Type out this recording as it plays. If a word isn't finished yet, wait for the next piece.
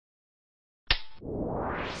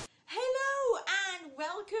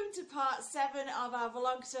welcome to part 7 of our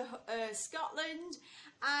vlog to Scotland.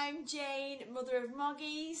 I'm Jane, mother of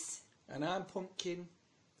Moggies. And I'm Pumpkin,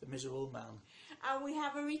 the miserable man. And we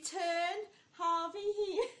have a return, Harvey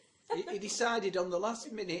here. He decided on the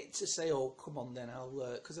last minute to say, "Oh, come on then, I'll..."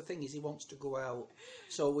 Because the thing is, he wants to go out.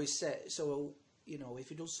 So we said, you know, if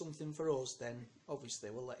he does something for us, then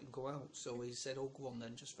obviously we'll let him go out. So he said, "Oh, go on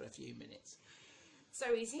then, just for a few minutes."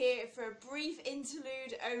 So he's here for a brief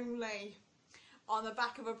interlude only, on the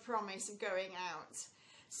back of a promise of going out.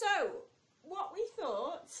 So, what we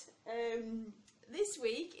thought this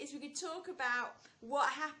week is we could talk about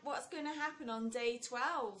what's going to happen on day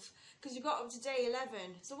 12, because you got up to day 11.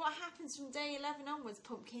 So what happens from day 11 onwards,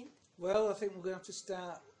 Pumpkin? Well, I think we're going to have to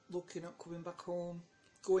start looking at coming back home,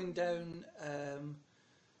 going down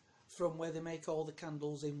from where they make all the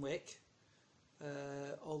candles in Wick,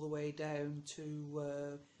 all the way down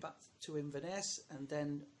to back to Inverness, and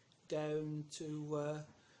then down to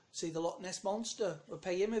see the Loch Ness Monster. We'll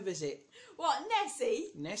pay him a visit. What,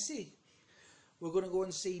 Nessie? Nessie. We're going to go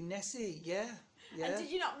and see Nessie, yeah. And did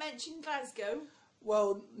you not mention Glasgow?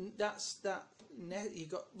 Well, that's that. You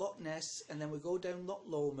got Loch Ness, and then we go down Loch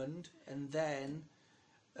Lomond, and then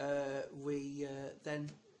we then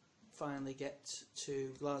finally get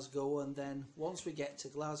to Glasgow, and then once we get to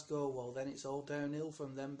Glasgow, well, then it's all downhill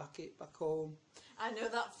from then back home. I know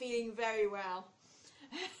that feeling very well.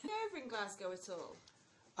 You're over in Glasgow at all?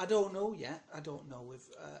 I don't know yet. I don't know.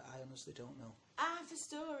 I honestly don't know. Half a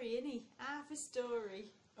story, innit? Half a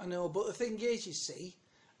story. I know, but the thing is, you see,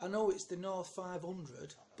 I know it's the North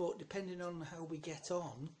 500, but depending on how we get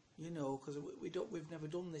on, you know, because we've never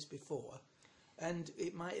done this before, and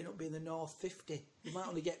it might end up being the North 50. We might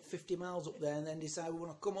only get 50 miles up there and then decide we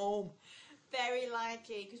want to come home. Very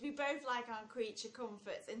likely, because we both like our creature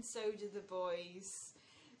comforts, and so do the boys.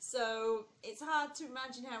 So it's hard to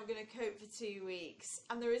imagine how we're going to cope for 2 weeks,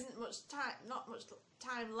 and there isn't much time, not much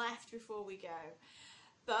time left before we go.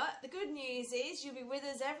 But the good news is you'll be with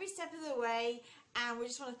us every step of the way, and we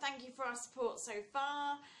just want to thank you for our support so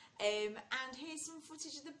far. And here's some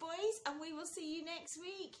footage of the boys, and we will see you next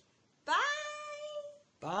week. Bye!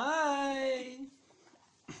 Bye!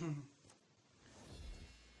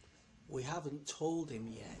 We haven't told him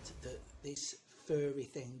yet that this furry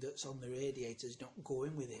thing that's on the radiator is not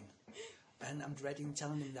going with him. And I'm dreading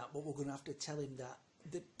telling him that, but we're going to have to tell him that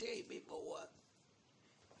the day before.